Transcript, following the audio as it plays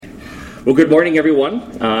Well, good morning, everyone.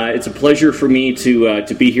 It's a pleasure for me to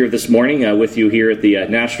be here this morning with you here at the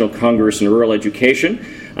National Congress in Rural Education.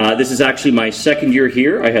 This is actually my second year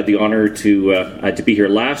here. I had the honor to be here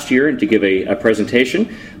last year and to give a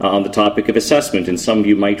presentation on the topic of assessment. And some of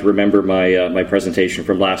you might remember my presentation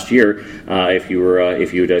from last year if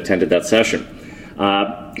you'd attended that session.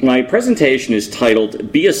 My presentation is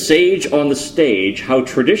titled, "Be a Sage on the Stage, How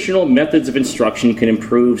Traditional Methods of Instruction Can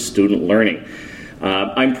Improve Student Learning."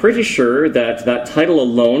 I'm pretty sure that title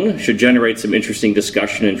alone should generate some interesting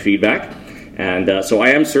discussion and feedback, and so I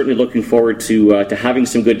am certainly looking forward to having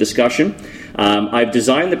some good discussion. I've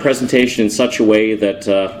designed the presentation in such a way that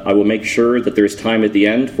I will make sure that there's time at the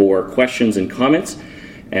end for questions and comments,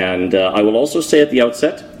 and I will also say at the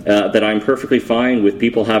outset that I'm perfectly fine with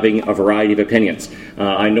people having a variety of opinions.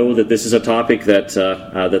 I know that this is a topic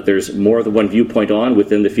that there's more than one viewpoint on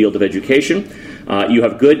within the field of education. You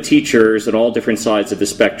have good teachers on all different sides of the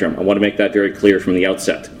spectrum. I want to make that very clear from the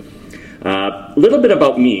outset. A little bit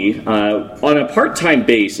about me. On a part-time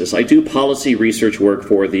basis, I do policy research work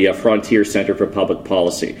for the Frontier Centre for Public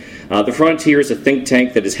Policy. The Frontier is a think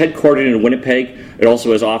tank that is headquartered in Winnipeg. It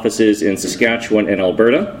also has offices in Saskatchewan and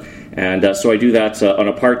Alberta. And so I do that on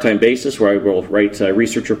a part-time basis where I will write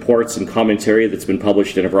research reports and commentary that's been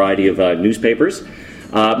published in a variety of newspapers.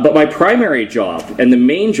 But my primary job, and the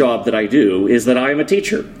main job that I do, is that I am a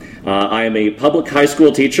teacher. I am a public high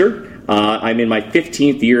school teacher. I'm in my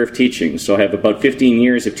 15th year of teaching, so I have about 15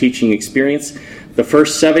 years of teaching experience. The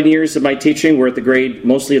first 7 years of my teaching were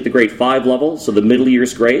mostly at the grade 5 level, so the middle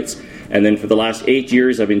years grades. And then for the last 8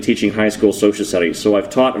 years, I've been teaching high school social studies. So I've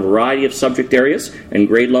taught a variety of subject areas and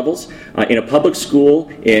grade levels in a public school,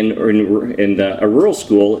 in a rural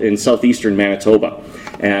school in southeastern Manitoba.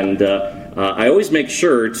 And I always make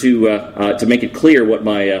sure to make it clear what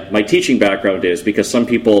my teaching background is, because some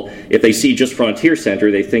people, if they see just Frontier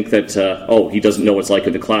Centre, they think that, he doesn't know what it's like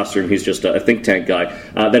in the classroom, he's just a think tank guy.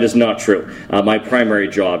 That is not true. My primary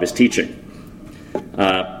job is teaching.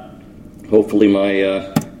 Hopefully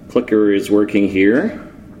my clicker is working here.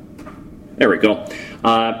 There we go.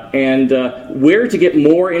 And where to get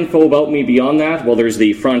more info about me beyond that? Well, there's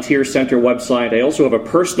the Frontier Centre website. I also have a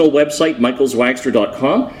personal website,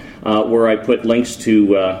 michaelzwagstra.com. Where I put links to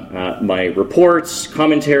my reports,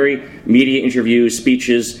 commentary, media interviews,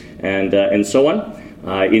 speeches, and so on.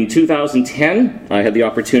 In 2010, I had the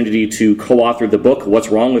opportunity to co-author the book, What's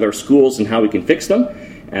Wrong with Our Schools and How We Can Fix Them.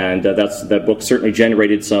 And that book certainly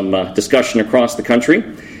generated some discussion across the country.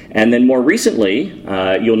 And then more recently,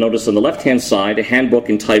 you'll notice on the left-hand side a handbook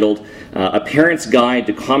entitled A Parent's Guide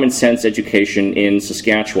to Common Sense Education in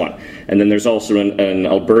Saskatchewan. And then there's also an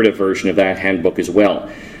Alberta version of that handbook as well.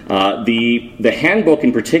 The handbook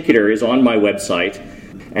in particular is on my website,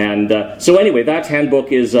 and so anyway, that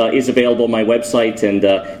handbook is available on my website, and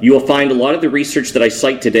you will find a lot of the research that I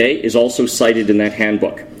cite today is also cited in that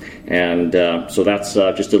handbook, and so that's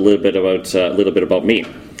just a little bit about me.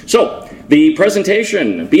 So the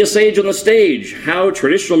presentation: Be a Sage on the Stage: How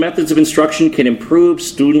Traditional Methods of Instruction Can Improve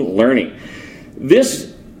Student Learning.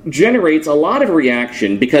 This generates a lot of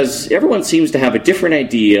reaction because everyone seems to have a different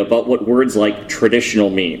idea about what words like traditional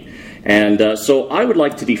mean. And so I would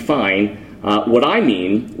like to define what I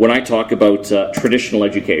mean when I talk about traditional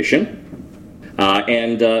education.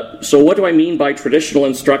 So what do I mean by traditional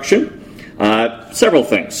instruction? Several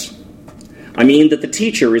things. I mean that the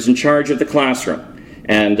teacher is in charge of the classroom.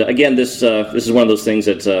 And again, this is one of those things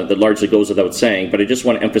that largely goes without saying, but I just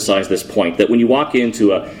want to emphasize this point, that when you walk into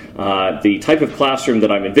the type of classroom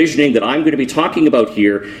that I'm envisioning, that I'm going to be talking about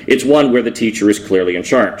here, it's one where the teacher is clearly in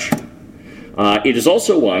charge. It is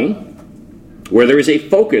also one where there is a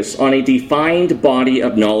focus on a defined body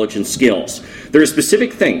of knowledge and skills. There are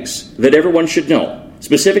specific things that everyone should know,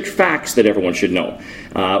 specific facts that everyone should know,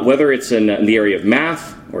 whether it's in the area of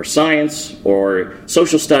math or science or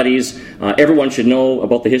social studies. Everyone should know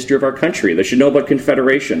about the history of our country. They should know about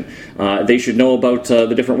Confederation. They should know about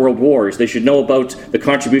the different world wars. They should know about the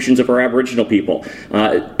contributions of our Aboriginal people.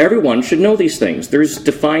 Everyone should know these things. There's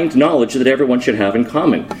defined knowledge that everyone should have in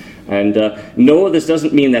common. And no, this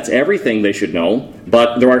doesn't mean that's everything they should know,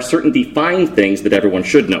 but there are certain defined things that everyone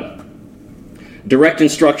should know. Direct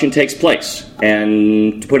instruction takes place,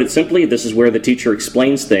 and to put it simply, this is where the teacher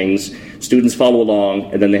explains things, students follow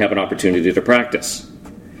along, and then they have an opportunity to practice.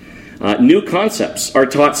 New concepts are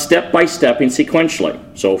taught step by step and sequentially.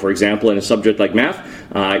 So, for example, in a subject like math,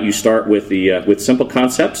 you start with simple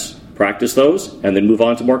concepts, practice those, and then move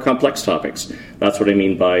on to more complex topics. That's what I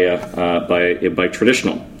mean by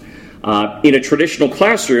traditional. In a traditional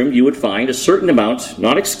classroom, you would find a certain amount,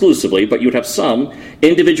 not exclusively, but you would have some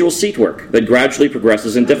individual seat work that gradually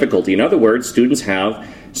progresses in difficulty. In other words, students have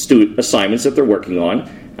assignments that they're working on,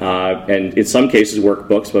 and in some cases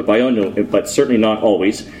workbooks, but certainly not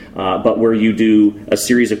always, but where you do a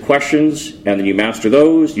series of questions, and then you master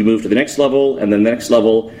those, you move to the next level, and then the next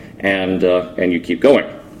level, and you keep going.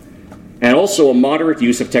 And also a moderate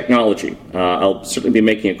use of technology. I'll certainly be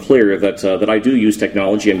making it clear that I do use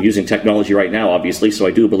technology. I'm using technology right now, obviously, so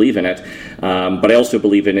I do believe in it. But I also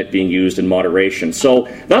believe in it being used in moderation. So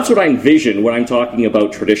that's what I envision when I'm talking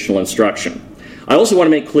about traditional instruction. I also want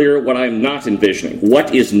to make clear what I'm not envisioning.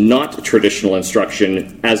 What is not traditional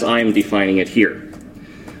instruction as I'm defining it here?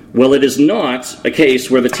 Well, it is not a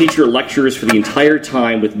case where the teacher lectures for the entire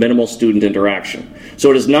time with minimal student interaction.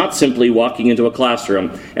 So it is not simply walking into a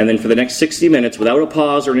classroom and then for the next 60 minutes, without a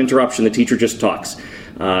pause or an interruption, the teacher just talks.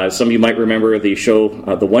 Some of you might remember the show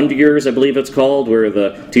The Wonder Years, I believe it's called, where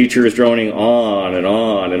the teacher is droning on and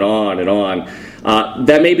on and on and on.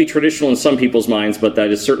 That may be traditional in some people's minds, but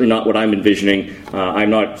that is certainly not what I'm envisioning. I'm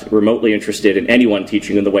not remotely interested in anyone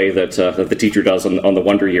teaching in the way that the teacher does on the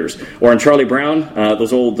Wonder Years. Or in Charlie Brown,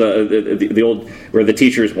 those old, the old, where the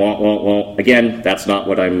teachers won't. Again, that's not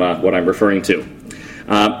what I'm referring to.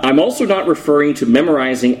 I'm also not referring to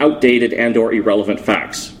memorizing outdated and or irrelevant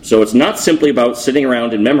facts. So it's not simply about sitting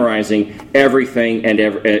around and memorizing everything and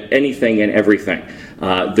anything and everything.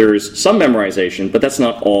 There's some memorization, but that's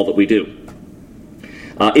not all that we do.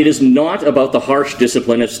 It is not about the harsh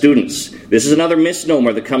discipline of students. This is another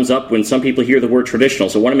misnomer that comes up when some people hear the word traditional,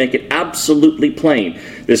 so I want to make it absolutely plain.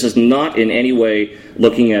 This is not in any way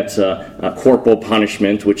looking at corporal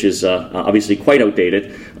punishment, which is obviously quite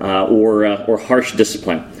outdated, or harsh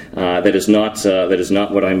discipline. That is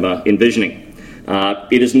not what I'm envisioning.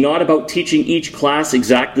 It is not about teaching each class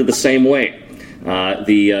exactly the same way.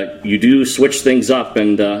 You do switch things up,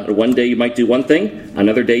 and one day you might do one thing,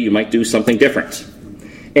 another day you might do something different.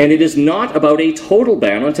 And it is not about a total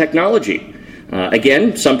ban on technology.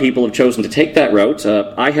 Again, some people have chosen to take that route.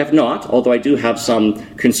 I have not, although I do have some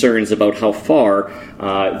concerns about how far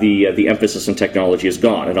the emphasis on technology has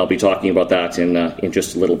gone, and I'll be talking about that in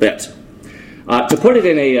just a little bit. To put it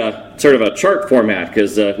in a sort of a chart format,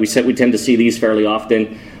 because we tend to see these fairly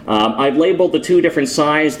often, I've labeled the two different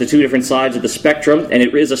sides of the spectrum, and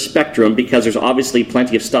it is a spectrum because there's obviously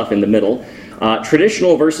plenty of stuff in the middle.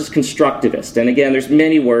 Traditional versus constructivist, and again, there's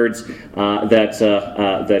many words that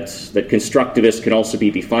constructivist can also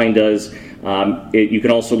be defined as. You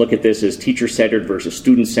can also look at this as teacher-centered versus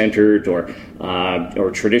student-centered,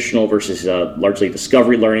 or traditional versus largely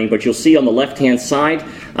discovery learning. But you'll see on the left-hand side,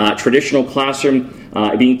 traditional classroom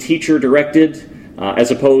being teacher-directed,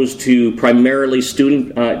 as opposed to primarily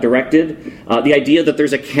student-directed. The idea that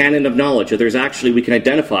there's a canon of knowledge, that we can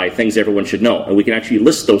identify things everyone should know, and we can actually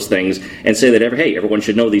list those things and say that, everyone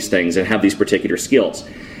should know these things and have these particular skills,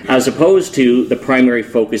 as opposed to the primary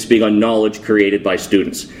focus being on knowledge created by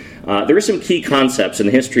students. There are some key concepts in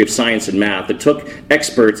the history of science and math that took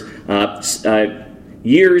experts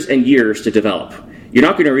years and years to develop. You're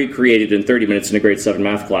not going to recreate it in 30 minutes in a grade 7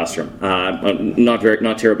 math classroom.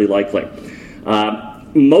 Not terribly likely.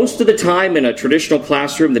 Most of the time in a traditional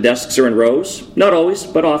classroom, the desks are in rows. Not always,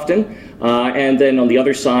 but often. And then on the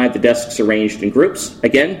other side, the desks are arranged in groups.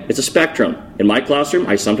 Again, it's a spectrum. In my classroom,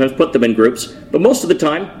 I sometimes put them in groups, but most of the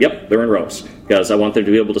time, they're in rows, because I want them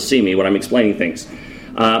to be able to see me when I'm explaining things.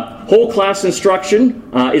 Whole class instruction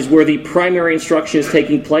is where the primary instruction is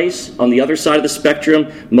taking place. On the other side of the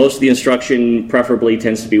spectrum, most of the instruction preferably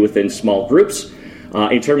tends to be within small groups.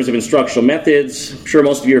 In terms of instructional methods, I'm sure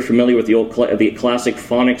most of you are familiar with the classic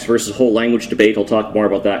phonics versus whole language debate. I'll talk more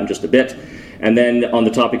about that in just a bit. And then on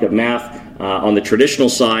the topic of math, on the traditional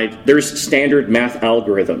side, there's standard math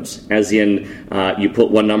algorithms, as in you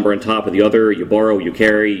put one number on top of the other, you borrow, you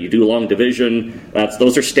carry, you do long division.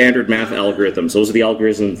 Those are standard math algorithms. Those are the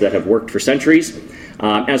algorithms that have worked for centuries,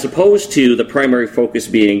 as opposed to the primary focus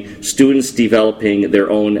being students developing their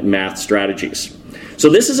own math strategies. So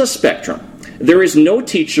this is a spectrum. There is no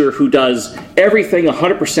teacher who does everything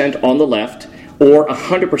 100% on the left or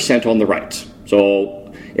 100% on the right.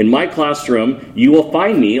 So in my classroom, you will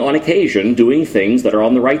find me on occasion doing things that are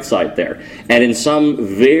on the right side there. And in some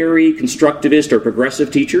very constructivist or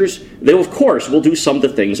progressive teachers, they of course will do some of the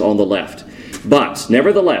things on the left. But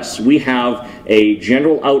nevertheless, we have a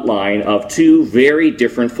general outline of two very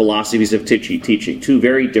different philosophies of teaching, two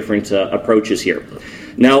very different approaches here.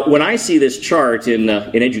 Now, when I see this chart in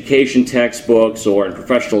education textbooks or in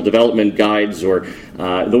professional development guides or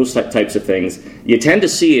those types of things, you tend to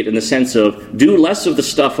see it in the sense of do less of the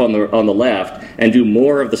stuff on the left and do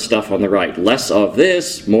more of the stuff on the right. Less of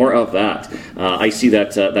this, more of that. I see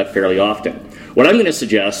that fairly often. What I'm going to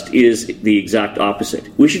suggest is the exact opposite.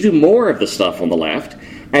 We should do more of the stuff on the left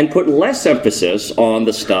and put less emphasis on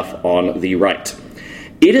the stuff on the right.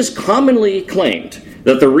 It is commonly claimed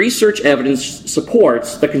that the research evidence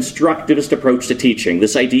supports the constructivist approach to teaching,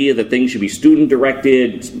 this idea that things should be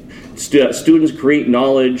student-directed, students create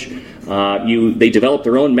knowledge, they develop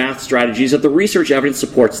their own math strategies, that the research evidence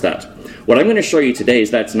supports that. What I'm going to show you today is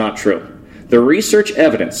that's not true. The research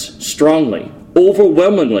evidence strongly,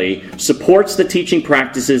 overwhelmingly supports the teaching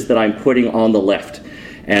practices that I'm putting on the left.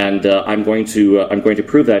 And I'm going to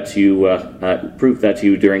prove that to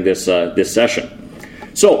you during this session.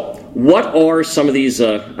 So, what are some of these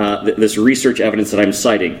this research evidence that I'm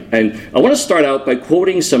citing? And I want to start out by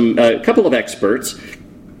quoting a couple of experts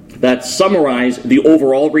that summarize the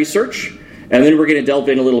overall research, and then we're going to delve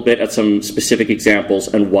in a little bit at some specific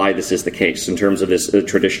examples and why this is the case in terms of this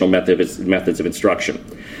traditional methods of instruction.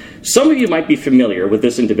 Some of you might be familiar with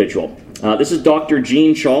this individual. This is Dr.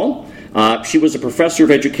 Jean Chall. She was a professor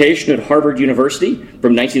of education at Harvard University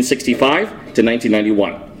from 1965 to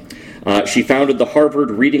 1991. She founded the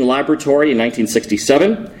Harvard Reading Laboratory in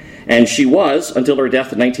 1967, and she was, until her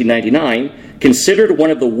death in 1999, considered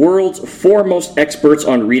one of the world's foremost experts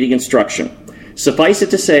on reading instruction. Suffice it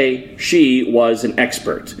to say, she was an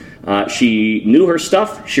expert. She knew her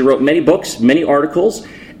stuff. She wrote many books, many articles,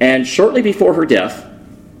 and shortly before her death,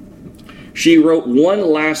 she wrote one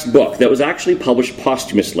last book that was actually published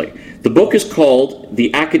posthumously. The book is called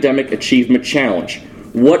The Academic Achievement Challenge: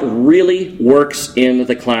 What Really Works in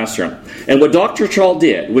the Classroom. And what Dr. Chall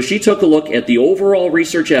did was she took a look at the overall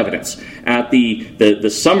research evidence, at the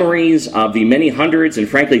summaries of the many hundreds and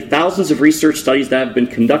frankly thousands of research studies that have been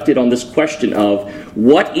conducted on this question of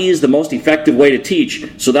what is the most effective way to teach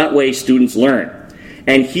so that way students learn.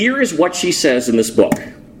 And here is what she says in this book.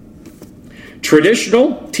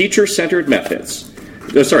 Traditional teacher-centered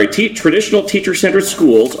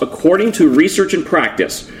schools, according to research and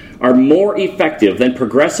practice, are more effective than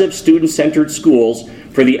progressive student-centered schools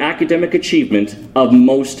for the academic achievement of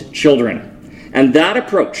most children. And that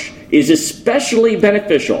approach is especially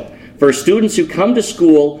beneficial for students who come to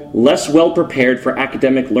school less well prepared for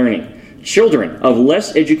academic learning, children of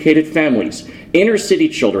less educated families, inner-city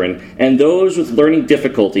children, and those with learning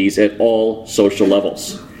difficulties at all social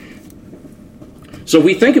levels. So if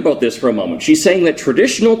we think about this for a moment, she's saying that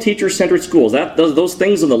traditional teacher-centered schools, those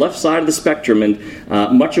things on the left side of the spectrum, and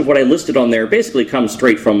much of what I listed on there basically comes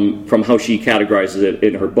straight from how she categorizes it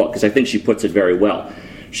in her book, because I think she puts it very well.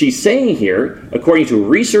 She's saying here, according to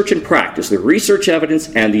research and practice, the research evidence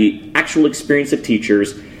and the actual experience of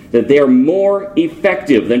teachers, that they are more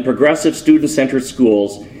effective than progressive student-centered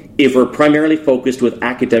schools if we're primarily focused with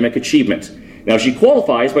academic achievement. Now, she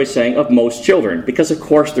qualifies by saying of most children, because of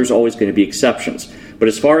course there's always going to be exceptions. But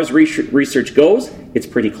as far as research goes, it's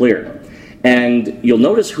pretty clear. And you'll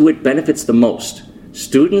notice who it benefits the most.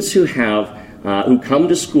 Students who come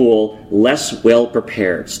to school less well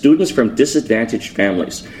prepared. Students from disadvantaged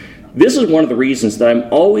families. This is one of the reasons that I'm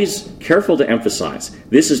always careful to emphasize.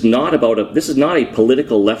 This is not a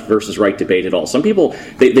political left versus right debate at all. Some people,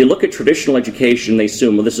 they look at traditional education, they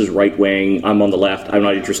assume, well, this is right-wing, I'm on the left, I'm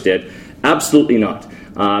not interested. Absolutely not.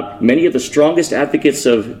 Many of the strongest advocates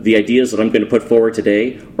of the ideas that I'm going to put forward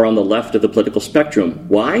today are on the left of the political spectrum.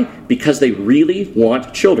 Why? Because they really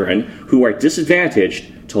want children who are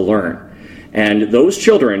disadvantaged to learn. And those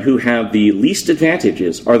children who have the least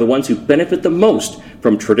advantages are the ones who benefit the most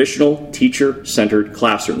from traditional teacher-centered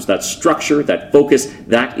classrooms. That structure, that focus,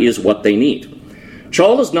 that is what they need.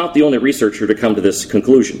 Chall is not the only researcher to come to this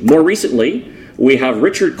conclusion. More recently, we have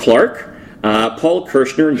Richard Clark, Paul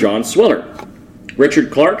Kirschner, and John Swiller.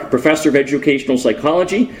 Richard Clark, professor of educational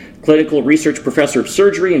psychology, clinical research professor of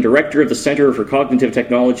surgery, and director of the Center for Cognitive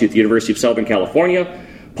Technology at the University of Southern California.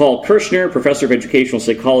 Paul Kirschner, professor of educational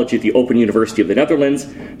psychology at the Open University of the Netherlands.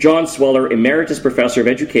 John Swiller, emeritus professor of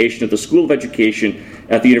education at the School of Education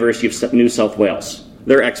at the University of New South Wales.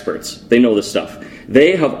 They're experts. They know this stuff.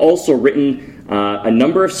 They have also written a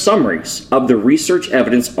number of summaries of the research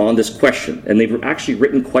evidence on this question, and they've actually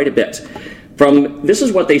written quite a bit. This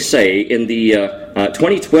is what they say in the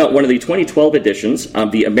 2012, one of the 2012 editions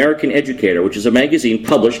of the American Educator, which is a magazine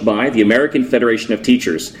published by the American Federation of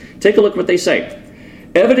Teachers. Take a look at what they say.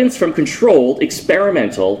 Evidence from controlled,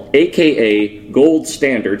 experimental, aka gold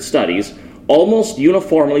standard studies almost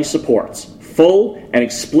uniformly supports full and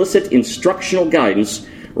explicit instructional guidance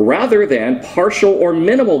rather than partial or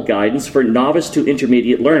minimal guidance for novice to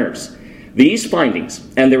intermediate learners. These findings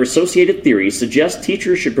and their associated theories suggest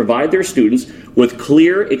teachers should provide their students with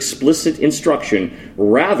clear, explicit instruction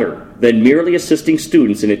rather than merely assisting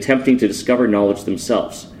students in attempting to discover knowledge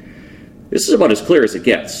themselves. This is about as clear as it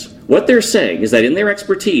gets. What they're saying is that in their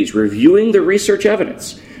expertise, reviewing the research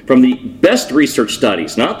evidence from the best research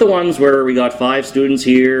studies, not the ones where we got 5 students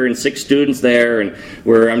here and 6 students there, and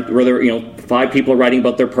where there, 5 people are writing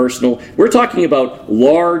about their personal. We're talking about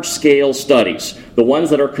large-scale studies, the ones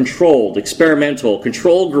that are controlled, experimental,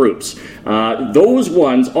 control groups. Those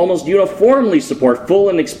ones almost uniformly support full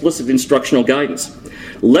and explicit instructional guidance.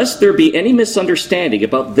 Lest there be any misunderstanding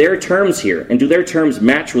about their terms here, and do their terms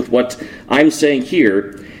match with what I'm saying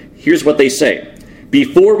here, here's what they say.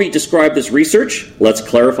 Before we describe this research, let's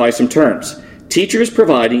clarify some terms. Teachers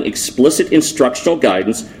providing explicit instructional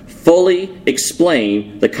guidance fully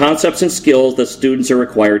explain the concepts and skills that students are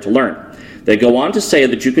required to learn. They go on to say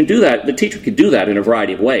that you can do that, the teacher can do that in a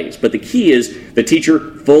variety of ways, but the key is the teacher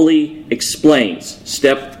fully explains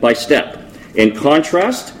step by step. In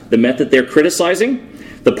contrast, the method they're criticizing,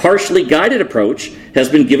 the partially guided approach, has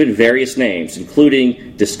been given various names,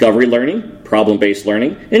 including discovery learning, problem-based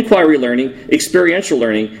learning, inquiry learning, experiential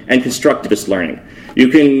learning, and constructivist learning. You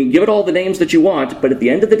can give it all the names that you want, but at the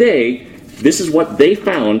end of the day, this is what they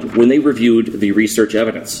found when they reviewed the research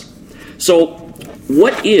evidence. So,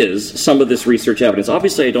 what is some of this research evidence?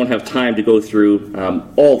 Obviously, I don't have time to go through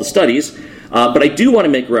all the studies, but I do want to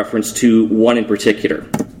make reference to one in particular.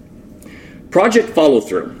 Project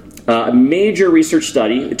Follow-Through. A major research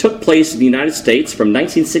study. It took place in the United States from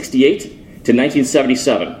 1968 to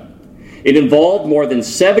 1977. It involved more than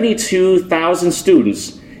 72,000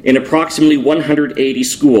 students in approximately 180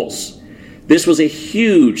 schools. This was a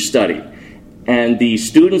huge study, and the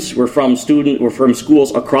students were from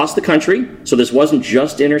schools across the country, so this wasn't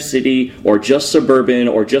just inner city or just suburban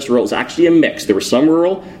or just rural. It was actually a mix. There were some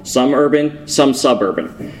rural, some urban, some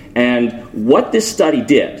suburban. And what this study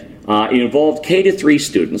did, it involved K-3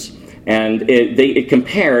 students, and it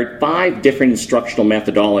compared 5 different instructional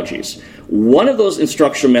methodologies. One of those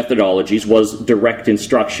instructional methodologies was direct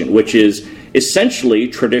instruction, which is essentially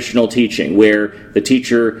traditional teaching, where the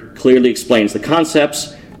teacher clearly explains the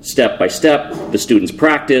concepts step by step, the students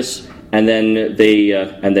practice, and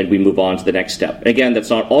then we move on to the next step. And again, that's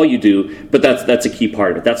not all you do, but that's a key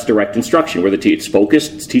part of it. That's direct instruction, where it's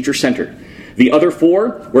focused, it's teacher-centered. The other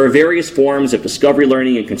 4 were various forms of discovery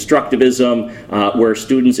learning and constructivism, where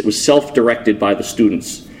it was self-directed by the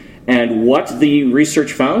students. And what the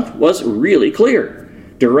research found was really clear.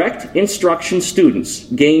 Direct instruction students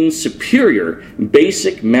gain superior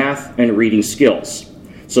basic math and reading skills.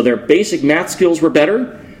 So their basic math skills were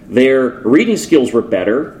better, their reading skills were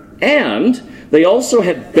better, and they also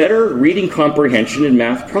had better reading comprehension and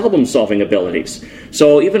math problem-solving abilities.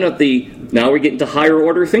 So even now we're getting to higher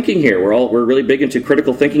order thinking here. We're really big into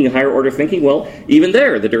critical thinking and higher order thinking. Well, even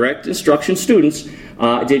there, the direct instruction students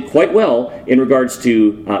did quite well in regards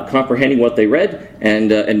to comprehending what they read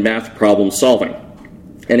and math problem solving.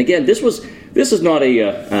 And again, this is not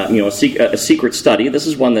a secret study. This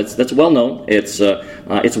is one that's well known.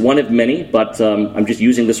 It's one of many, but I'm just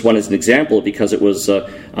using this one as an example because it was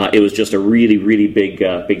just a really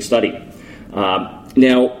big study.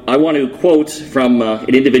 Now, I want to quote from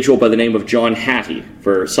an individual by the name of John Hattie.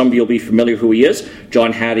 For some of you will be familiar who he is.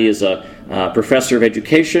 John Hattie is a professor of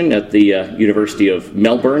education at the University of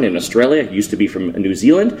Melbourne in Australia. He used to be from New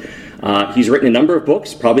Zealand. He's written a number of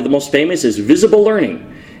books. Probably the most famous is Visible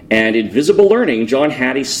Learning. And in Visible Learning, John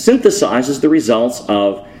Hattie synthesizes the results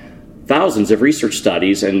of thousands of research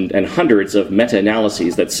studies and hundreds of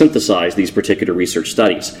meta-analyses that synthesize these particular research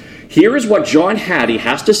studies. Here is what John Hattie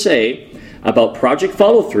has to say about Project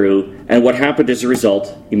Follow-Through and what happened as a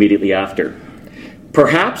result immediately after.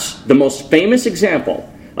 Perhaps the most famous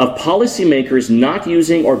example of policymakers not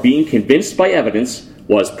using or being convinced by evidence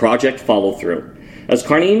was Project Follow-Through. As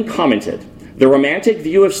Carnine commented, the romantic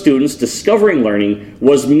view of students discovering learning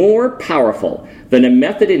was more powerful than a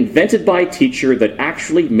method invented by a teacher that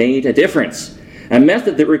actually made a difference. A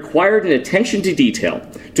method that required an attention to detail,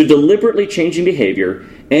 to deliberately changing behavior,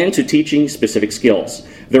 and to teaching specific skills.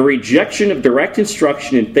 The rejection of direct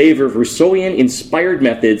instruction in favor of Rousseauian-inspired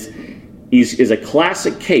methods is a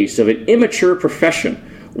classic case of an immature profession,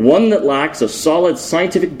 one that lacks a solid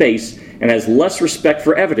scientific base and has less respect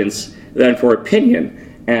for evidence than for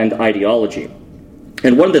opinion and ideology.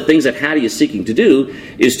 And one of the things that Hattie is seeking to do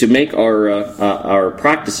is to make our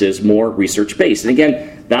practices more research-based. And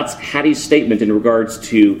again, that's Hattie's statement in regards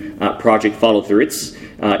to Project Follow-Through.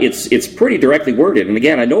 It's pretty directly worded. And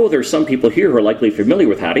again, I know there's some people here who are likely familiar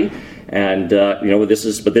with Hattie, and this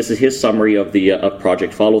is his summary of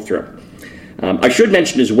Project Follow-Through. I should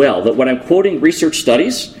mention as well that when I'm quoting research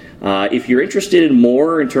studies, if you're interested in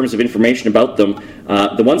more in terms of information about them,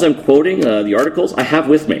 The ones I'm quoting, the articles, I have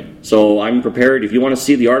with me. So I'm prepared. If you want to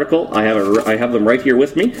see the article, I have them right here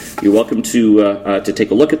with me. You're welcome to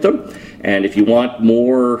take a look at them. And if you want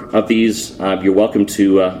more of these, you're welcome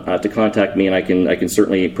to contact me, and I can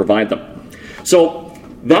certainly provide them. So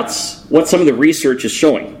that's what some of the research is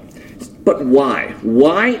showing. But why?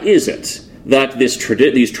 Why is it that these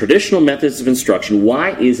traditional methods of instruction,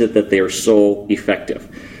 why is it that they are so effective?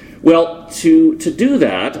 Well, to do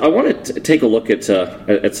that, I want to take a look at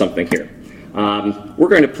something here. We're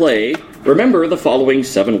going to play, remember the following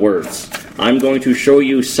 7 words. I'm going to show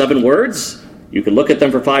you 7 words. You can look at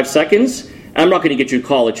them for 5 seconds. I'm not going to get you to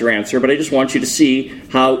call it your answer, but I just want you to see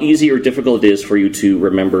how easy or difficult it is for you to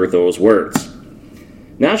remember those words.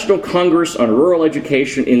 National Congress on Rural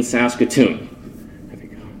Education in Saskatoon.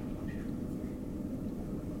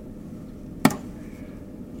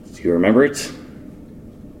 Do you remember it?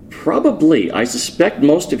 Probably. I suspect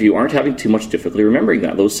most of you aren't having too much difficulty remembering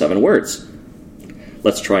those 7 words.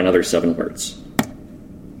 Let's try another 7 words.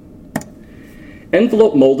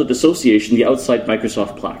 Envelope Molded Association, the outside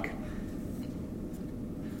Microsoft plaque.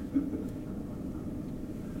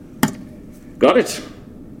 Got it?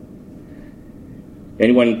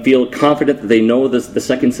 Anyone feel confident that they know the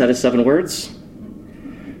second set of 7 words?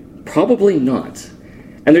 Probably not.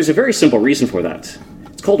 And there's a very simple reason for that.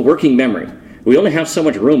 It's called working memory. We only have so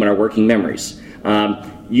much room in our working memories.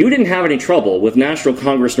 You didn't have any trouble with National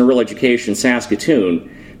Congress on Rural Education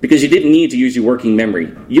Saskatoon because you didn't need to use your working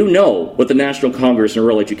memory. You know what the National Congress on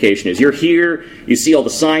Rural Education is. You're here, you see all the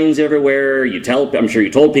signs everywhere, I'm sure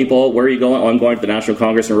you told people, where are you going? Oh, I'm going to the National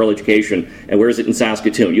Congress on Rural Education, and where is it in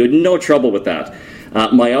Saskatoon? You had no trouble with that.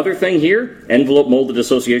 My other thing here, Envelope Molded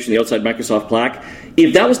Association, the outside Microsoft plaque,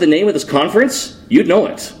 if that was the name of this conference, you'd know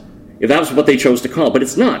it. If that was what they chose to call, but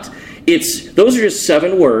it's not. Those are just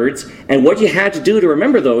 7 words, and what you had to do to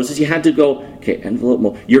remember those is you had to go, okay, envelope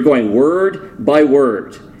mold. You're going word by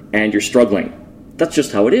word, and you're struggling. That's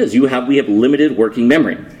just how it is. We have limited working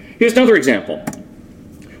memory. Here's another example.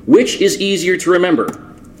 Which is easier to remember?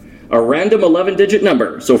 A random 11-digit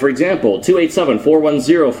number. So, for example,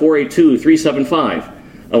 287-410-482-375.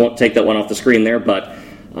 I won't take that one off the screen there, but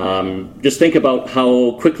just think about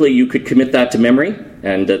how quickly you could commit that to memory,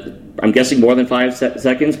 and I'm guessing more than 5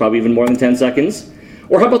 seconds, probably even more than 10 seconds.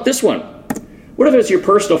 Or how about this one? What if it's your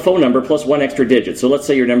personal phone number plus 1 extra digit? So let's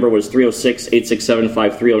say your number was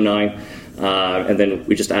 306-867-5309, and then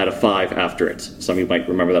we just add a 5 after it. Some of you might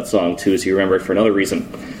remember that song too, so you remember it for another reason.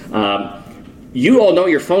 You all know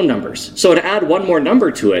your phone numbers. So to add 1 more number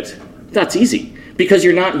to it, that's easy, because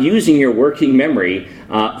you're not using your working memory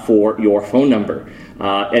for your phone number.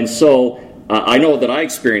 And so I know that I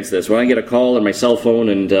experience this when I get a call on my cell phone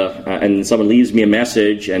and someone leaves me a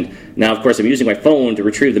message, and now of course I'm using my phone to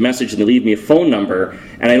retrieve the message and they leave me a phone number,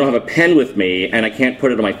 and I don't have a pen with me and I can't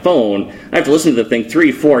put it on my phone. I have to listen to the thing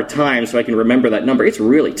 3-4 times so I can remember that number. It's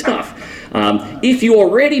really tough. If you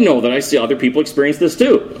already know that, I see other people experience this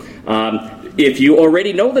too. If you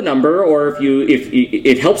already know the number, or if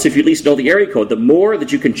it helps if you at least know the area code, the more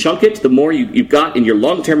that you can chunk it, the more you've got in your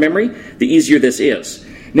long-term memory, the easier this is.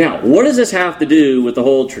 Now, what does this have to do with the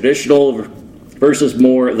whole traditional versus the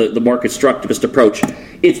more constructivist approach?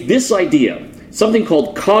 It's this idea, something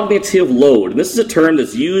called cognitive load. And this is a term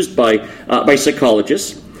that's used by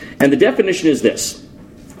psychologists. And the definition is this.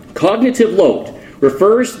 Cognitive load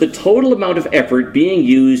refers to the total amount of effort being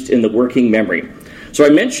used in the working memory. So I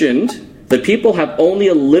mentioned that people have only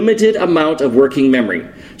a limited amount of working memory.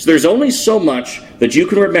 So there's only so much that you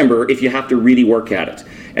can remember if you have to really work at it.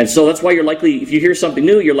 And so that's why you're likely, if you hear something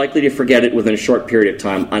new, you're likely to forget it within a short period of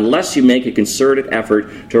time, unless you make a concerted effort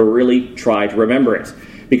to really try to remember it.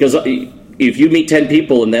 Because if you meet 10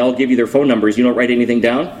 people and they all give you their phone numbers, you don't write anything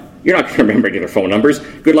down, you're not going to remember their phone numbers.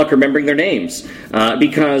 Good luck remembering their names,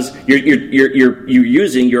 because you're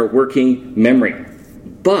using your working memory.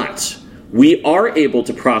 But we are able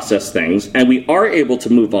to process things, and we are able to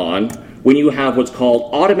move on when you have what's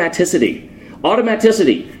called automaticity.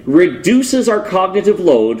 Automaticity reduces our cognitive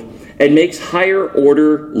load and makes higher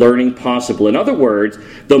order learning possible. In other words,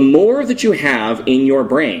 the more that you have in your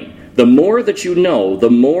brain, the more that you know,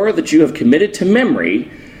 the more that you have committed to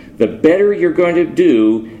memory, the better you're going to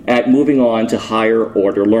do at moving on to higher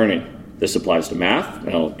order learning. This applies to math,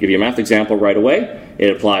 and I'll give you a math example right away.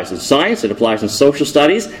 It applies in science, it applies in social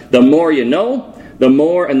studies. The more you know, the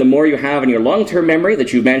more you have in your long-term memory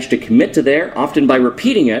that you've managed to commit to there, often by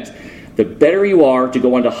repeating it, the better you are to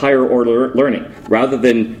go on to higher order learning, rather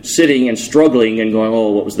than sitting and struggling and going,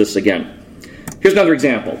 oh, what was this again? Here's another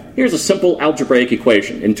example. Here's a simple algebraic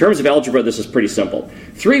equation. In terms of algebra, this is pretty simple.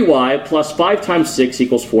 3y plus 5 times 6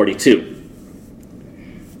 equals 42.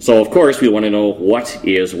 So, of course, we want to know what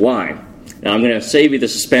is y. Now, I'm going to save you the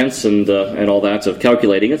suspense and all that of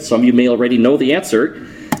calculating it. Some of you may already know the answer.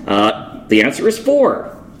 The answer is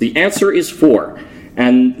 4. The answer is 4.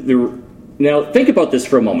 Now, think about this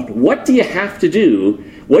for a moment. What do you have to do?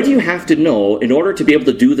 What do you have to know in order to be able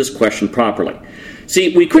to do this question properly?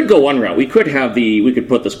 See, we could go one route. We could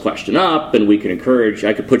put this question up, and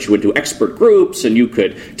I could put you into expert groups, and you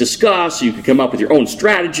could discuss, you could come up with your own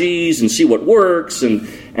strategies and see what works,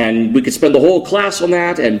 and we could spend the whole class on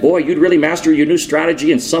that, and boy, you'd really master your new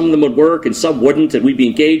strategy, and some of them would work, and some wouldn't, and we'd be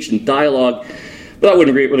engaged in dialogue. But that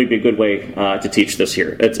wouldn't really be a good way to teach this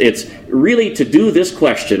here. It's really, to do this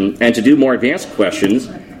question and to do more advanced questions,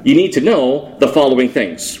 you need to know the following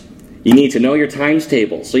things. You need to know your times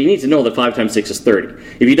table. So you need to know that 5 times 6 is 30.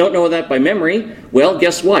 If you don't know that by memory, well,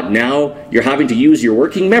 guess what? Now you're having to use your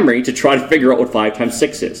working memory to try to figure out what 5 times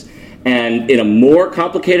 6 is. And in a more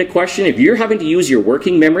complicated question, if you're having to use your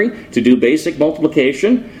working memory to do basic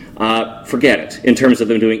multiplication, forget it in terms of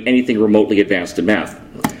them doing anything remotely advanced in math.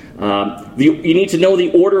 You need to know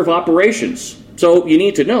the order of operations. So you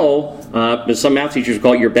need to know, some math teachers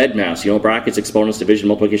call it your bed math, brackets, exponents, division,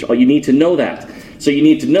 multiplication. Oh, you need to know that. So you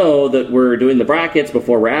need to know that we're doing the brackets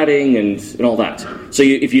before we're adding and all that. So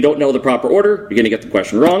if you don't know the proper order, you're going to get the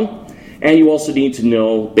question wrong. And you also need to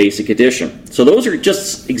know basic addition. So those are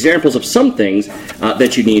just examples of some things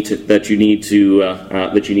that you need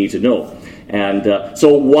to know. And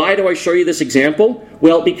so why do I show you this example?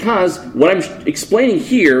 Well, because what I'm explaining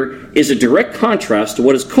here is a direct contrast to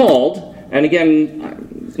what is called, and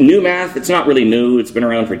again, new math. It's not really new. It's been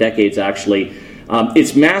around for decades, actually.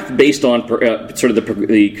 It's math based on sort of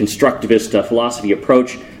the constructivist philosophy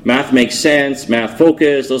approach. Math makes sense, math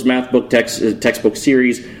focus. Those math book textbook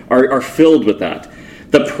series are filled with that.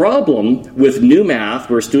 The problem with new math,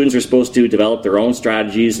 where students are supposed to develop their own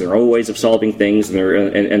strategies, their own ways of solving things,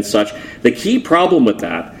 and such, the key problem with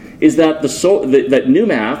that is that that new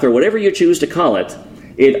math, or whatever you choose to call it,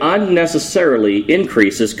 it unnecessarily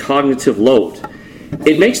increases cognitive load.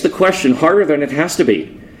 It makes the question harder than it has to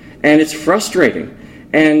be, and it's frustrating.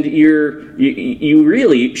 And you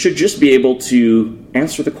really should just be able to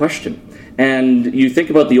answer the question. And you think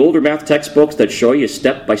about the older math textbooks that show you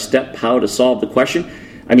step by step how to solve the question.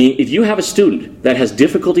 I mean, if you have a student that has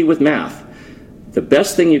difficulty with math, the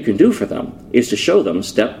best thing you can do for them is to show them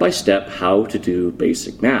step by step how to do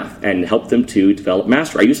basic math and help them to develop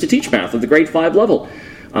mastery. I used to teach math at the grade 5 level.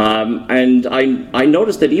 And I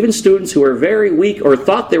noticed that even students who are very weak or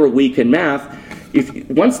thought they were weak in math,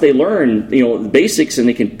 once they learn the basics and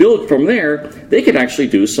they can build from there, they can actually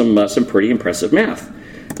do some pretty impressive math.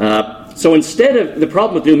 So the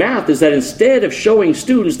problem with new math is that instead of showing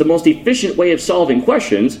students the most efficient way of solving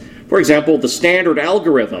questions, for example, the standard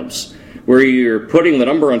algorithms, where you're putting the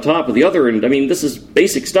number on top of the other, and I mean, this is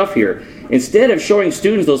basic stuff here. Instead of showing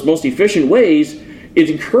students those most efficient ways, it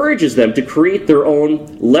encourages them to create their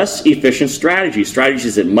own less efficient strategies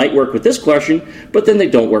that might work with this question, but then they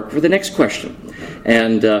don't work for the next question.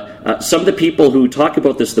 And some of the people who talk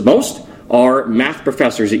about this the most are math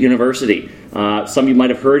professors at university. Some of you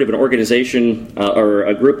might have heard of an organization or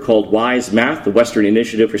a group called WISE Math, the Western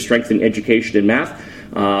Initiative for Strengthening Education in Math.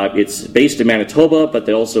 It's based in Manitoba, but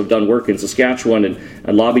they also have done work in Saskatchewan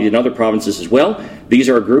and lobbied in other provinces as well. These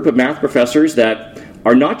are a group of math professors that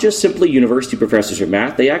are not just simply university professors of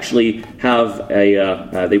math. They actually have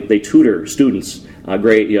they tutor students,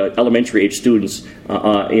 elementary age students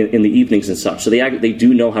in the evenings and such. So they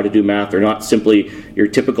do know how to do math. They're not simply your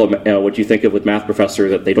typical what you think of with math professor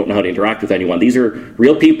that they don't know how to interact with anyone. These are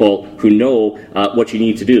real people who know what you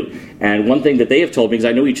need to do. And one thing that they have told me, because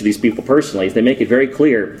I know each of these people personally, is they make it very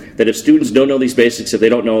clear that if students don't know these basics, if they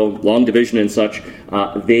don't know long division and such,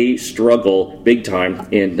 they struggle big time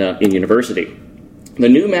in university. The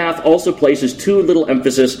new math also places too little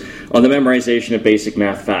emphasis on the memorization of basic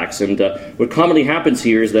math facts. And what commonly happens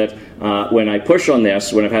here is that when I push on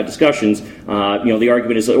this, when I've had discussions, the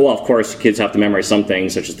argument is that, well, of course, kids have to memorize some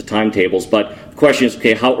things, such as the timetables, but the question is,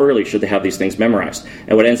 okay, how early should they have these things memorized?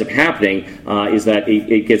 And what ends up happening is that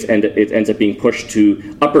it ends up being pushed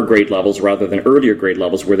to upper grade levels rather than earlier grade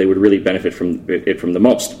levels where they would really benefit from it from the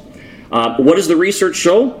most. What does the research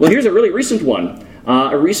show? Well, here's a really recent one.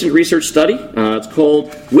 A recent research study. It's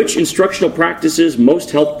called Which Instructional Practices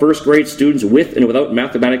Most Help First Grade Students with and Without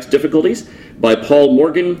Mathematics Difficulties by Paul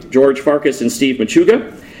Morgan, George Farkas, and Steve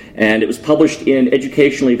Machuga. And it was published in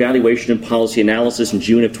Educational Evaluation and Policy Analysis in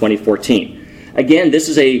June of 2014. Again, this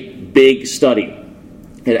is a big study.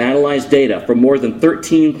 It analyzed data from more than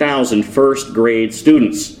 13,000 first grade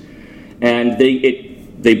students. And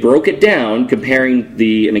it they broke it down, comparing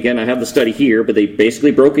and again, I have the study here, but they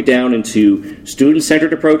basically broke it down into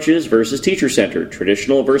student-centered approaches versus teacher-centered,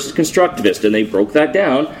 traditional versus constructivist, and they broke that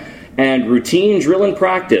down. And routine drill and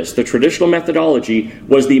practice, the traditional methodology,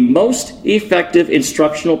 was the most effective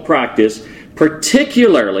instructional practice,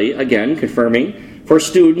 particularly, again, confirming, for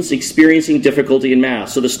students experiencing difficulty in math.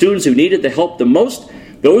 So the students who needed the help the most,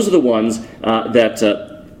 those are the ones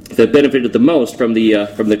that benefited the most from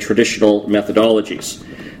the traditional methodologies.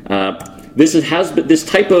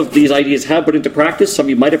 These ideas have put into practice. Some of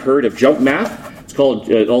you might have heard of Jump Math. It's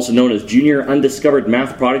called, also known as Junior Undiscovered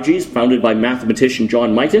Math Prodigies, founded by mathematician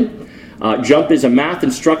John Mighton. Jump is a math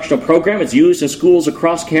instructional program. It's used in schools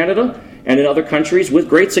across Canada and in other countries with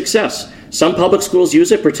great success. Some public schools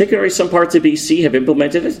use it, particularly some parts of BC have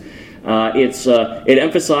implemented it. It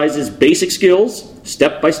emphasizes basic skills,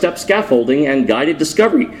 step-by-step scaffolding, and guided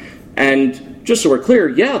discovery. And just so we're clear,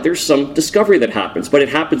 yeah, there's some discovery that happens, but it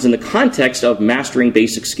happens in the context of mastering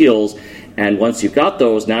basic skills. And once you've got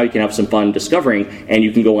those, now you can have some fun discovering, and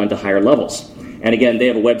you can go on to higher levels. And again, they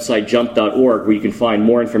have a website, jump.org, where you can find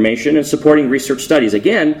more information and supporting research studies.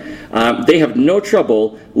 Again, they have no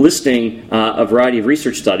trouble listing a variety of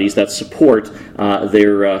research studies that support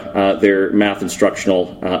their math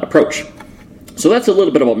instructional approach. So that's a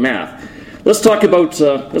little bit about math. Let's talk about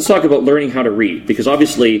learning how to read, because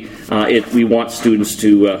obviously we want students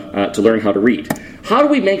to learn how to read. How do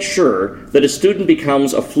we make sure that a student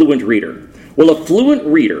becomes a fluent reader? Well,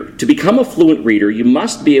 to become a fluent reader, you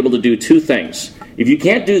must be able to do two things. If you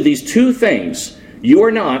can't do these two things, you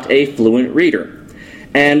are not a fluent reader.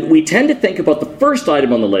 And we tend to think about the first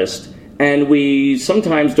item on the list, and we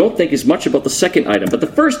sometimes don't think as much about the second item. But the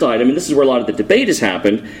first item, and this is where a lot of the debate has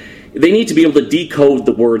happened, they need to be able to decode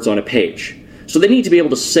the words on a page. So they need to be able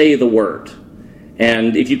to say the word.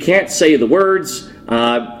 And if you can't say the words,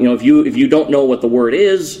 if you don't know what the word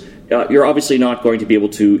is, you're obviously not going to be able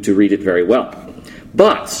to read it very well.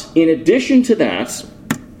 But in addition to that,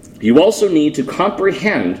 you also need to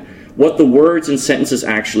comprehend what the words and sentences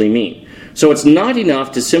actually mean. So it's not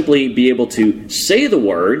enough to simply be able to say the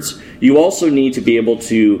words. You also need to be able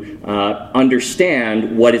to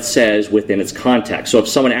understand what it says within its context. So if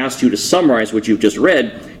someone asked you to summarize what you've just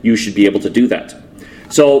read, you should be able to do that.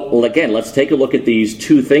 So, again, let's take a look at these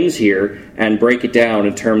two things here and break it down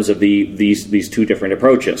in terms of these two different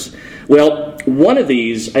approaches. Well, one of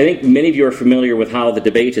these, I think many of you are familiar with how the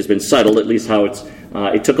debate has been settled, at least how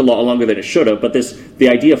it took a lot longer than it should have, but the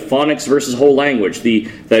idea of phonics versus whole language,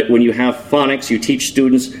 that when you have phonics, you teach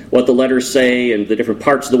students what the letters say and the different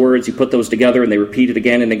parts of the words, you put those together and they repeat it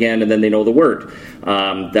again and again, and then they know the word.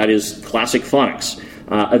 That is classic phonics.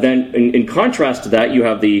 Then, in contrast to that, you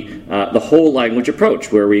have the whole language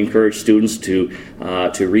approach, where we encourage students to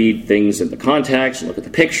read things in the context, and look at the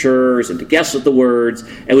pictures, and to guess at the words,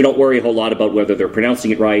 and we don't worry a whole lot about whether they're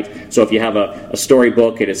pronouncing it right. So if you have a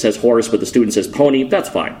storybook and it says horse, but the student says pony, that's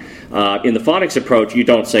fine. In the phonics approach, you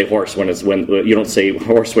don't say horse when it's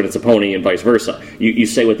a pony, and vice versa. You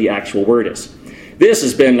say what the actual word is. This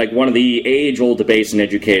has been like one of the age-old debates in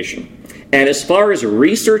education. And as far as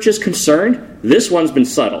research is concerned, this one's been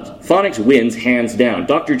settled. Phonics wins hands down.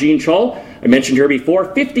 Dr. Jean Chol, I mentioned her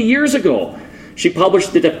before, 50 years ago, she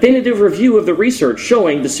published the definitive review of the research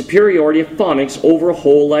showing the superiority of phonics over a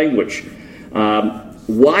whole language.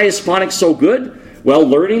 Why is phonics so good? Well,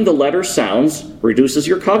 learning the letter sounds reduces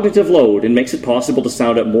your cognitive load and makes it possible to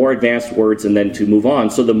sound out more advanced words and then to move on.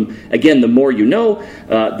 So, the more you know,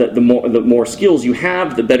 the more skills you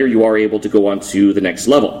have, the better you are able to go on to the next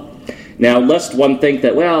level. Now, lest one think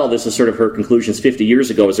that, well, this is sort of her conclusions 50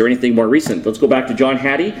 years ago. Is there anything more recent? Let's go back to John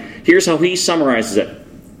Hattie. Here's how he summarizes it.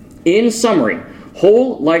 In summary,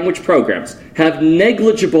 whole language programs have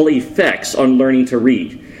negligible effects on learning to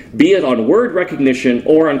read, be it on word recognition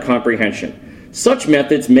or on comprehension. Such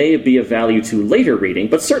methods may be of value to later reading,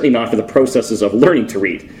 but certainly not for the processes of learning to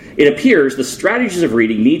read. It appears the strategies of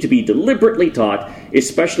reading need to be deliberately taught,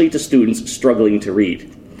 especially to students struggling to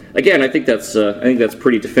read. Again, I think that's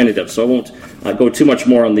pretty definitive, so I won't go too much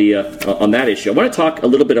more on that issue. I want to talk a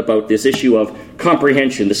little bit about this issue of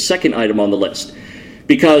comprehension, the second item on the list,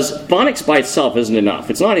 because phonics by itself isn't enough.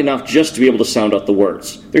 It's not enough just to be able to sound out the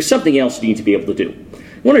words. There's something else you need to be able to do.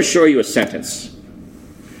 I want to show you a sentence.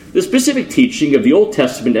 The specific teaching of the Old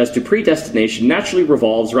Testament as to predestination naturally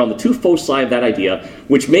revolves around the two foci of that idea,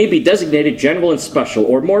 which may be designated general and special,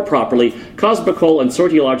 or more properly, cosmical and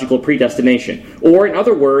sortiological predestination, or in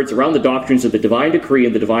other words, around the doctrines of the divine decree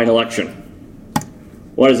and the divine election.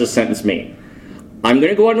 What does this sentence mean? I'm going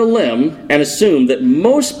to go on a limb and assume that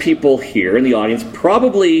most people here in the audience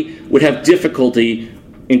probably would have difficulty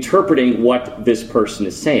interpreting what this person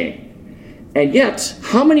is saying. And yet,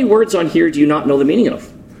 how many words on here do you not know the meaning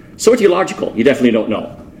of? Soteriological, you definitely don't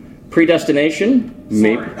know. Predestination,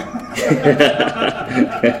 maybe.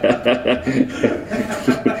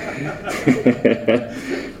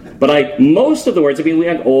 But most of the words, we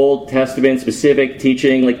have Old Testament specific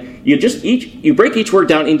teaching, you break each word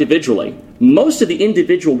down individually. Most of the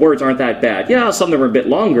individual words aren't that bad. Yeah, some of them are a bit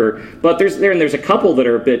longer, but there's a couple that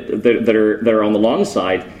are that are on the long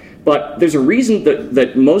side. But there's a reason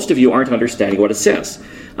that most of you aren't understanding what it says.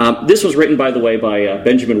 This was written, by the way, by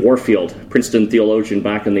Benjamin Warfield, Princeton theologian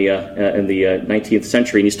back in the 19th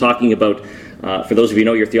century, and he's talking about, for those of you who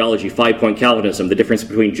know your theology, 5-point Calvinism, the difference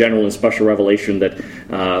between general and special revelation, that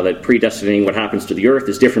predestinating what happens to the earth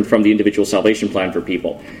is different from the individual salvation plan for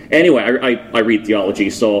people. Anyway, I read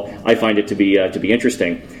theology, so I find it to be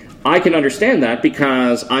interesting. I can understand that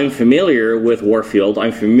because I'm familiar with Warfield.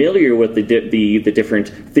 I'm familiar with the different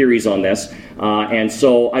theories on this, and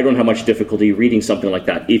so I don't have much difficulty reading something like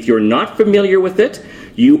that. If you're not familiar with it,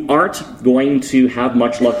 you aren't going to have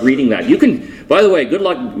much luck reading that. You can, by the way, good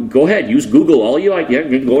luck. Go ahead, use Google all you like. Yeah,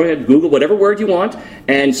 go ahead, Google whatever word you want,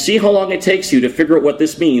 and see how long it takes you to figure out what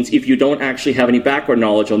this means if you don't actually have any background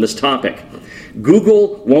knowledge on this topic.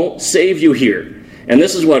 Google won't save you here. And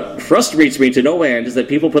this is what frustrates me to no end, is that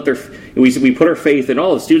people we put our faith in,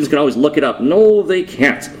 the students can always look it up. No, they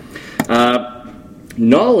can't.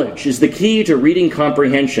 Knowledge is the key to reading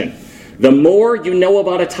comprehension. The more you know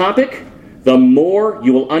about a topic, the more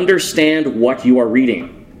you will understand what you are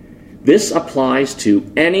reading. This applies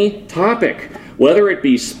to any topic, whether it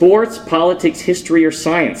be sports, politics, history, or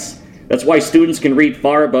science. That's why students can read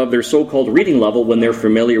far above their so-called reading level when they're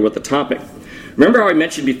familiar with the topic. Remember how I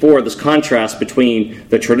mentioned before this contrast between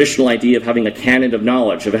the traditional idea of having a canon of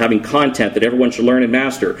knowledge, of having content that everyone should learn and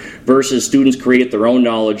master, versus students create their own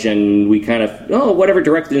knowledge and we kind of, whatever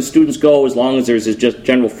direction students go, as long as there's this just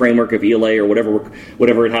general framework of ELA or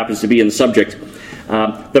whatever it happens to be in the subject.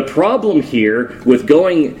 The problem here with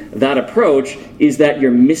going that approach is that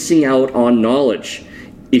you're missing out on knowledge.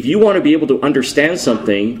 If you want to be able to understand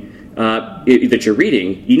something that you're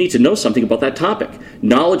reading, you need to know something about that topic.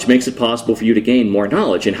 Knowledge makes it possible for you to gain more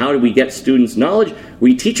knowledge. And how do we get students knowledge?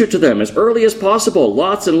 We teach it to them as early as possible.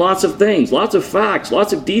 Lots and lots of things, lots of facts,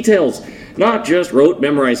 lots of details. Not just rote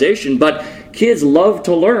memorization, but kids love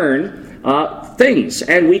to learn things.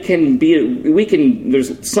 And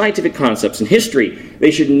there's scientific concepts in history. They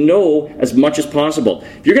should know as much as possible.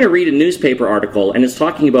 If you're going to read a newspaper article and it's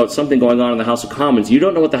talking about something going on in the House of Commons, you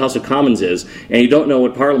don't know what the House of Commons is, and you don't know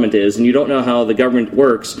what Parliament is, and you don't know how the government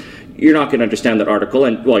works, you're not going to understand that article,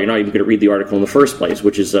 and, you're not even going to read the article in the first place,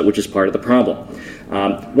 which is part of the problem.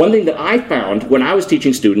 One thing that I found when I was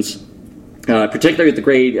teaching students, particularly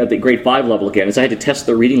at the grade 5 level again, is I had to test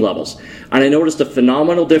their reading levels. And I noticed a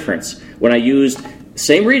phenomenal difference when I used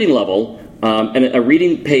same reading level and a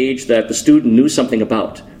reading page that the student knew something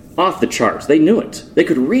about. Off the charts. They knew it. They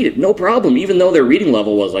could read it, no problem, even though their reading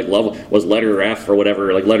level was was letter F or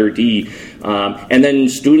whatever, like letter D. And then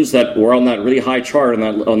students that were on that really high chart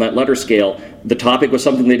on that letter scale, the topic was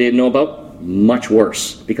something they didn't know about, much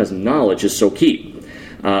worse, because knowledge is so key.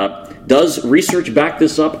 Does research back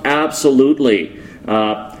this up? Absolutely.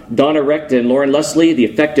 Donna Recht and Lauren Leslie, The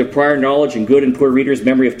Effect of Prior Knowledge in Good and Poor Readers'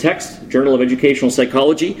 Memory of Text, Journal of Educational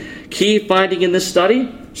Psychology. Key finding in this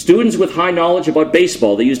study, students with high knowledge about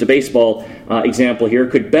baseball, they used a baseball example here,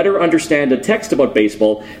 could better understand a text about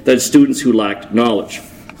baseball than students who lacked knowledge.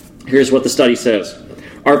 Here's what the study says.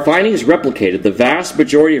 Our findings replicated the vast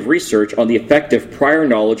majority of research on the effect of prior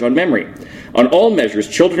knowledge on memory. On all measures,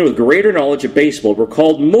 children with greater knowledge of baseball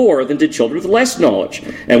recalled more than did children with less knowledge,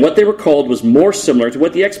 and what they recalled was more similar to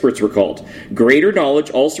what the experts recalled. Greater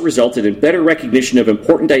knowledge also resulted in better recognition of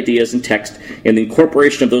important ideas in text and the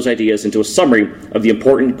incorporation of those ideas into a summary of the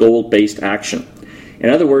important goal-based action. In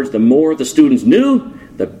other words, the more the students knew,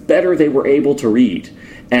 the better they were able to read.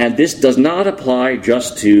 And this does not apply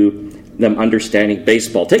just to them understanding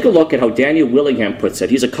baseball. Take a look at how Daniel Willingham puts it.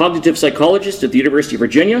 He's a cognitive psychologist at the University of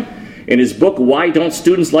Virginia. In his book, Why Don't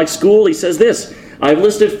Students Like School?, he says this: I've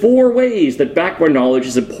listed 4 ways that background knowledge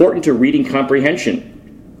is important to reading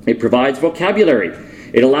comprehension. It provides vocabulary.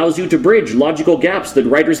 It allows you to bridge logical gaps that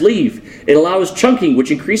writers leave. It allows chunking, which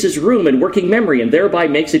increases room and working memory and thereby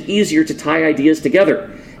makes it easier to tie ideas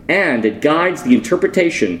together. And it guides the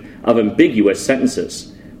interpretation of ambiguous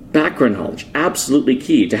sentences. Background knowledge, absolutely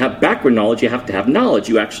key. To have background knowledge, you have to have knowledge.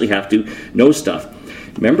 You actually have to know stuff.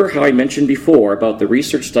 Remember how I mentioned before about the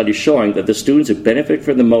research studies showing that the students who benefit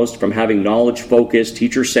from the most from having knowledge-focused,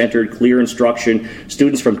 teacher-centered, clear instruction,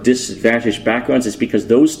 students from disadvantaged backgrounds, is because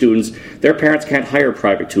those students, their parents can't hire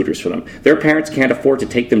private tutors for them. Their parents can't afford to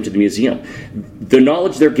take them to the museum. The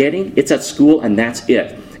knowledge they're getting, it's at school, and that's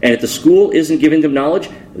it. And if the school isn't giving them knowledge,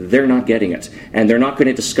 they're not getting it, and they're not going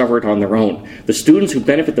to discover it on their own. The students who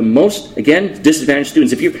benefit the most, again, disadvantaged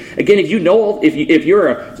students. If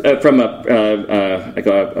you're from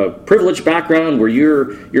a privileged background where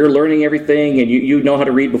you're learning everything and you know how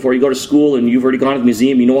to read before you go to school, and you've already gone to the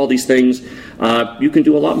museum, you know all these things, you can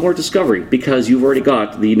do a lot more discovery because you've already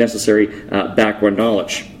got the necessary background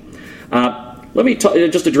knowledge. Let me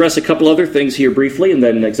just address a couple other things here briefly, and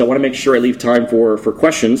then because I want to make sure I leave time for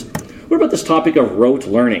questions. What about this topic of rote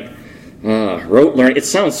learning? Rote learning, it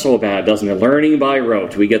sounds so bad, doesn't it? Learning by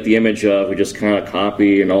rote. We get the image of, we just kind of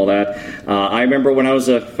copy and all that. I remember when I was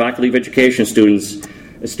a faculty of education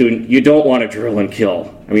student, you don't want to drill and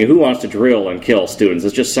kill. I mean, who wants to drill and kill students?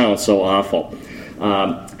 It just sounds so awful.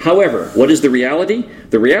 However, what is the reality?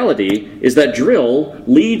 The reality is that drill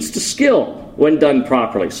leads to skill when done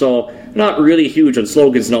properly. So, not really huge on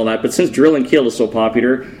slogans and all that, but since drill and kill is so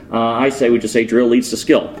popular, we just say drill leads to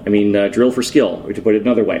skill. I mean, drill for skill, or to put it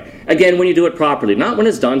another way. Again, when you do it properly, not when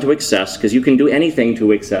it's done to excess, because you can do anything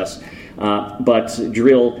to excess, but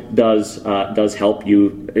drill does help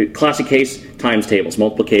you. Classic case, times tables,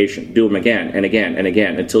 multiplication. Do them again and again and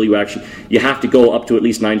again until you have to go up to at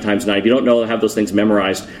least 9 times 9. If you don't know how to have those things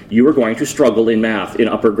memorized, you are going to struggle in math in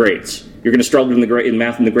upper grades. You're going to struggle in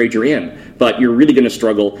math in the grade you're in, but you're really going to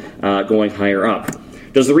struggle going higher up.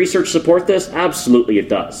 Does the research support this? Absolutely it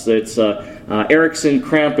does. It's Erickson,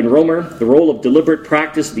 Cramp, and Romer, the role of deliberate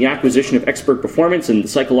practice in the acquisition of expert performance and the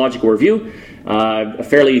psychological review. A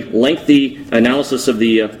fairly lengthy analysis of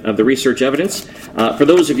the research evidence. For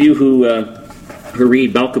those of you who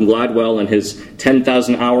read Malcolm Gladwell and his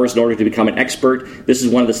 10,000 hours in order to become an expert, this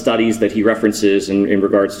is one of the studies that he references in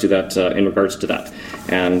regards to that.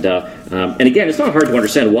 And again, it's not hard to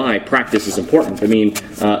understand why practice is important. I mean,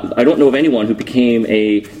 I don't know of anyone who became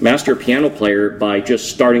a master piano player by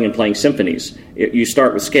just starting and playing symphonies. You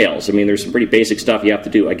start with scales. I mean, there's some pretty basic stuff you have to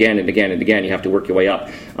do again and again and again. You have to work your way up.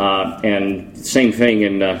 And same thing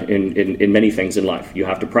in many things in life. You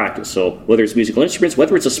have to practice. So whether it's musical instruments,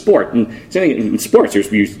 whether it's a sport, and same thing in sports,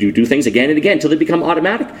 you do things again and again until they become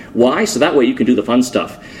automatic. Why? So that way you can do the fun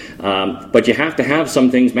stuff. But you have to have some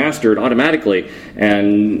things mastered automatically.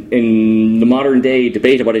 And in the modern day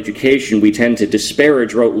debate about education, we tend to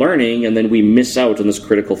disparage rote learning, and then we miss out on this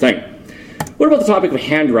critical thing. What about the topic of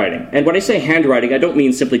handwriting? And when I say handwriting, I don't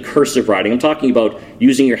mean simply cursive writing. I'm talking about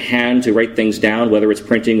using your hand to write things down, whether it's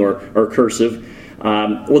printing or cursive.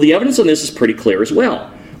 Well, the evidence on this is pretty clear as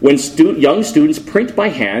well. When young students print by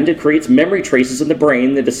hand, it creates memory traces in the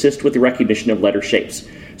brain that assist with the recognition of letter shapes.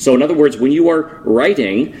 So in other words, when you are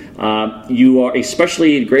writing, you are,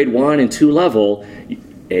 especially at grade 1 and 2 level,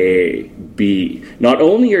 A, B. Not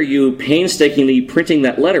only are you painstakingly printing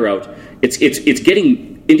that letter out, it's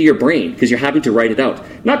getting into your brain because you're having to write it out.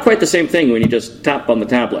 Not quite the same thing when you just tap on the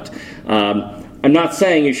tablet. I'm not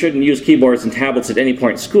saying you shouldn't use keyboards and tablets at any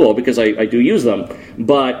point in school, because I do use them,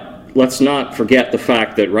 but let's not forget the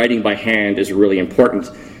fact that writing by hand is really important.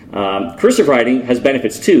 Cursive writing has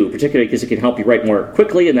benefits too, particularly because it can help you write more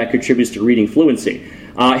quickly, and that contributes to reading fluency.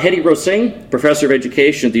 Hedy Rosing, professor of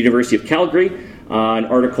education at the University of Calgary, an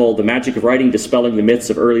article, The Magic of Writing, Dispelling the Myths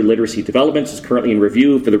of Early Literacy Development, is currently in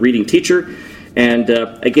review for the reading teacher. And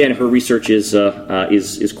again, her research is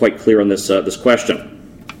quite clear on this question.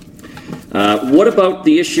 What about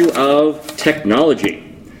the issue of technology?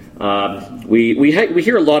 We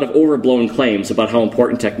hear a lot of overblown claims about how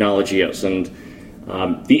important technology is, and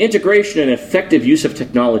the integration and effective use of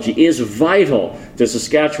technology is vital to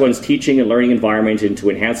Saskatchewan's teaching and learning environment and to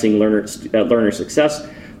enhancing learner success.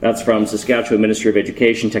 That's from Saskatchewan Ministry of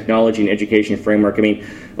Education, Technology and Education Framework. I mean,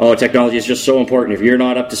 technology is just so important. If you're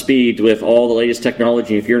not up to speed with all the latest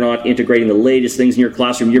technology, if you're not integrating the latest things in your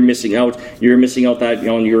classroom, you're missing out. You're missing out that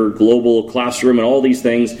on your global classroom and all these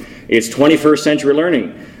things. It's 21st century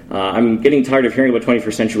learning. I'm getting tired of hearing about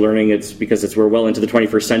 21st century learning. It's because we're well into the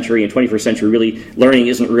 21st century, and 21st century learning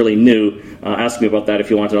isn't really new. Ask me about that if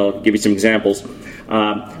you want, and I'll give you some examples.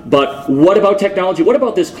 But what about technology? What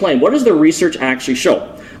about this claim? What does the research actually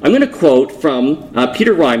show? I'm going to quote from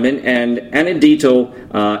Peter Ryman and Anindito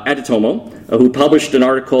Adetomo, who published an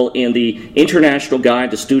article in the International Guide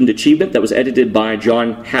to Student Achievement that was edited by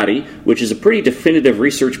John Hattie, which is a pretty definitive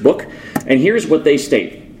research book. And here's what they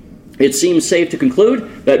state. It seems safe to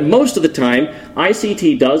conclude that most of the time,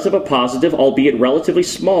 ICT does have a positive, albeit relatively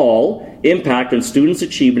small, impact on students'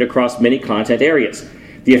 achievement across many content areas.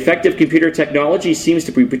 The effect of computer technology seems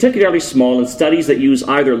to be particularly small in studies that use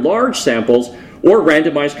either large samples or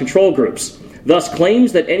randomized control groups. Thus,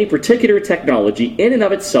 claims that any particular technology in and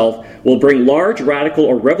of itself will bring large, radical,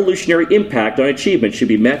 or revolutionary impact on achievement should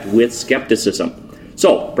be met with skepticism.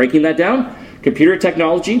 So, breaking that down, computer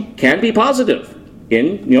technology can be positive,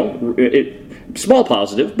 small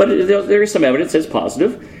positive, but there is some evidence that it's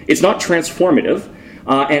positive. It's not transformative.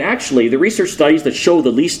 And actually, the research studies that show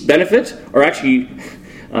the least benefit are actually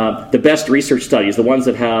the best research studies, the ones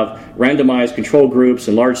that have randomized control groups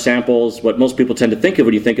and large samples, what most people tend to think of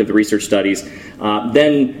when you think of the research studies,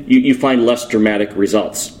 then you find less dramatic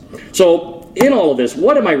results. So in all of this,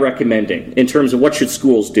 what am I recommending in terms of what should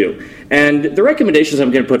schools do? And the recommendations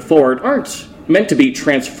I'm going to put forward aren't meant to be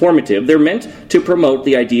transformative. They're meant to promote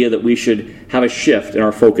the idea that we should have a shift in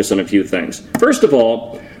our focus on a few things. First of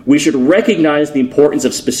all, we should recognize the importance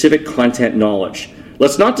of specific content knowledge.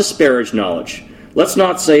 Let's not disparage knowledge. Let's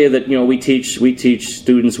not say that we teach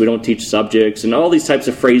students, we don't teach subjects, and all these types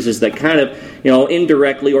of phrases that kind of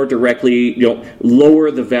indirectly or directly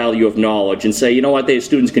lower the value of knowledge and say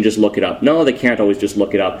students can just look it up. No, they can't always just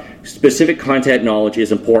look it up. Specific content knowledge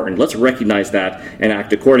is important. Let's recognize that and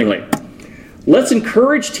act accordingly. Let's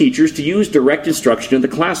encourage teachers to use direct instruction in the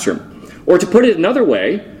classroom, or to put it another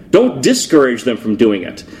way, don't discourage them from doing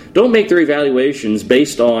it. Don't make their evaluations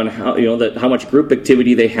based on how much group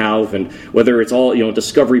activity they have and whether it's all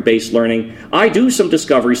discovery-based learning. I do some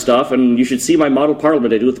discovery stuff, and you should see my model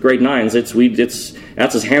parliament I do with grade 9s.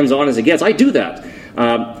 That's as hands-on as it gets. I do that,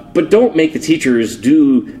 but don't make the teachers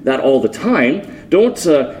do that all the time. Don't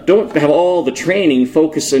have all the training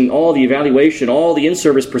focus and all the evaluation, all the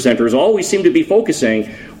in-service presenters always seem to be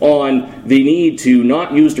focusing on the need to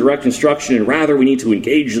not use direct instruction, and rather we need to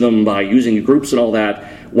engage them by using groups and all that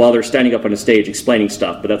while they're standing up on a stage explaining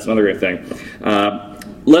stuff, but that's another thing.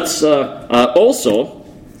 Let's allow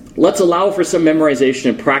for some memorization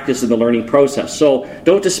and practice in the learning process. So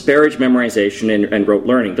don't disparage memorization and rote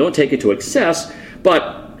learning. Don't take it to excess,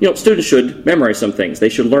 but students should memorize some things. They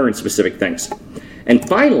should learn specific things. And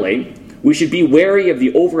finally, we should be wary of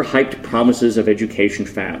the overhyped promises of education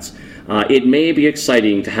fads. It may be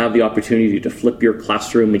exciting to have the opportunity to flip your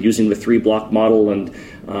classroom and using the 3-block model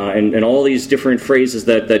and all these different phrases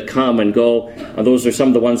that come and go. Those are some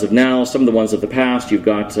of the ones of now, some of the ones of the past. You've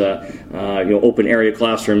got open area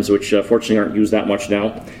classrooms, which fortunately aren't used that much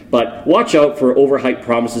now. But watch out for overhyped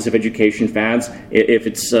promises of education fads. If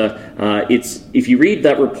you read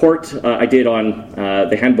that report I did on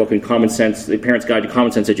the handbook and common sense, the Parent's Guide to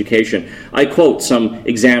Common Sense Education, I quote some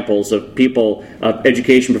examples of people,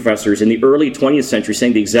 education professors in the early 20th century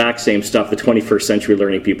saying the exact same stuff the 21st century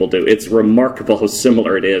learning people do. It's remarkable how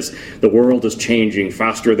similar it is. The world is changing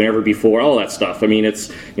faster than ever before, all that stuff. I mean,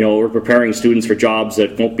 it's, we're preparing students for jobs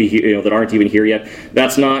that won't be here, that aren't even here yet.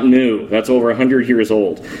 That's not new. That's over 100 years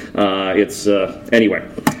old. Anyway.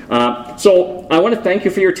 So I want to thank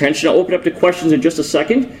you for your attention. I'll open up to questions in just a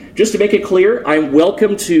second. Just to make it clear, I'm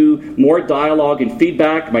welcome to more dialogue and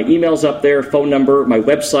feedback. My email's up there, phone number, my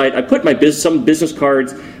website. I put some business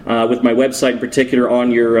cards with my website in particular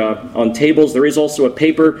on tables. There is also a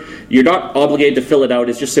paper. You're not obligated to fill it out.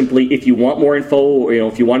 It's just simply if you want more info, or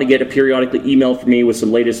if you want to get a periodically email from me with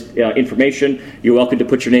some latest information, you're welcome to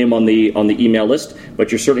put your name on the email list,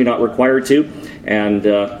 but you're certainly not required to. And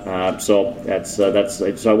so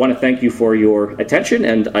I want to thank you for your attention,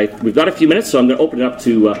 and we've got a few minutes, so I'm going to open it up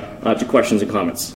to questions and comments.